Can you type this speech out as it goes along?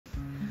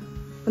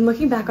When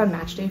looking back on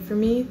match day for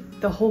me,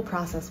 the whole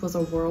process was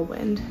a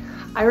whirlwind.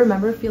 I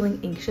remember feeling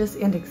anxious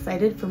and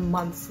excited for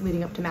months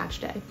leading up to match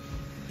day.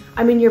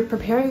 I mean, you're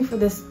preparing for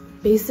this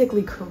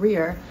basically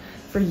career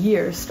for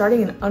years,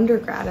 starting in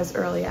undergrad as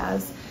early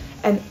as,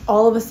 and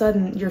all of a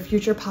sudden your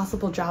future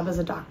possible job as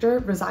a doctor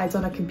resides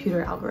on a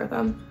computer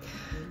algorithm.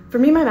 For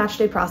me, my match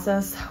day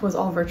process was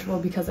all virtual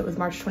because it was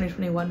March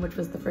 2021, which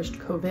was the first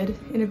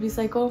COVID interview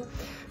cycle.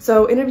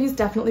 So interviews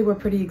definitely were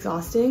pretty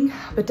exhausting,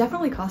 but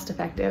definitely cost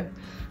effective.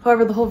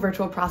 However, the whole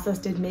virtual process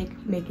did make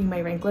making my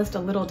rank list a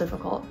little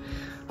difficult.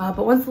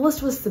 But once the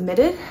list was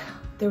submitted,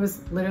 there was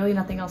literally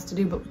nothing else to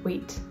do but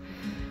wait.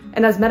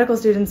 And as medical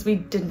students, we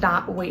did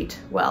not wait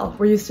well.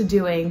 We're used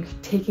to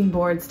taking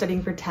boards,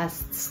 studying for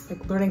tests,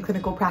 like learning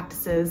clinical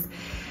practices,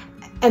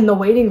 and the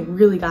waiting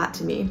really got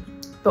to me.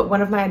 But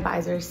one of my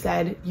advisors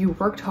said, you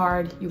worked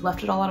hard, you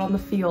left it all out on the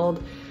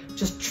field,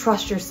 just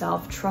trust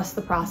yourself, trust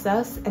the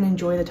process, and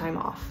enjoy the time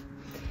off.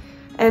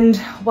 And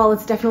while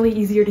it's definitely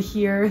easier to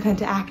hear than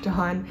to act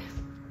on,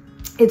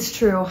 it's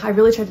true. I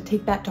really tried to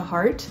take that to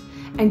heart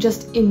and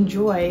just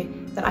enjoy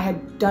that I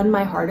had done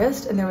my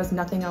hardest and there was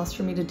nothing else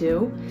for me to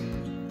do.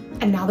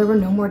 And now there were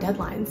no more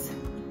deadlines.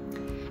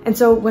 And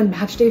so when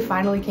match day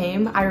finally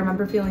came, I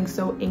remember feeling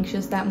so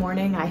anxious that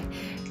morning. I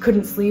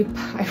couldn't sleep.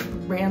 I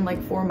ran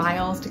like 4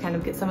 miles to kind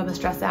of get some of the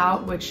stress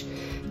out, which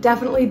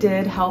definitely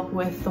did help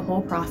with the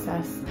whole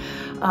process.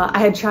 I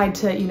had tried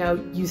to,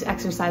 use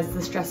exercise as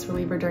a stress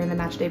reliever during the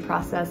match day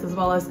process, as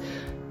well as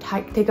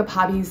take up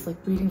hobbies like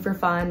reading for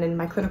fun, and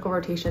my clinical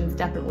rotations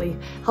definitely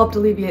helped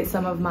alleviate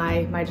some of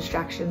my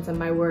distractions and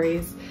my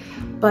worries.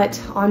 But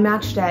on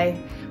match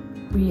day,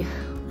 we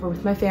were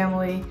with my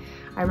family.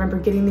 I remember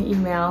getting the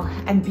email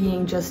and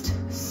being just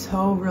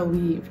so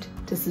relieved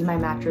to see my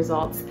match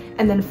results,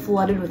 and then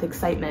flooded with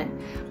excitement.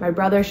 My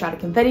brother shot a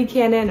confetti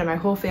cannon and my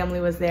whole family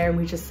was there, and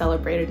we just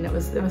celebrated, and it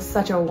was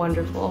such a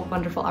wonderful,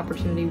 wonderful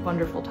opportunity,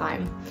 wonderful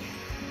time.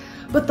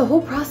 But the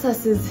whole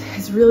process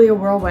is really a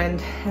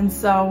whirlwind, and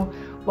so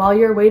while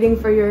you're waiting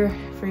for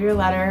your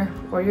letter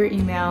or your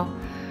email,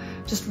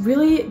 just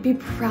really be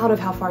proud of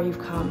how far you've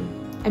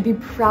come, and be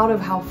proud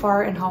of how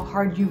far and how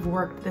hard you've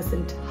worked this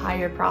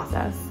entire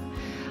process.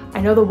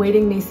 I know the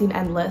waiting may seem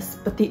endless,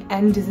 but the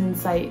end is in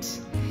sight.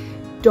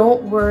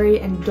 Don't worry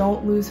and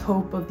don't lose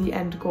hope of the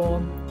end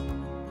goal.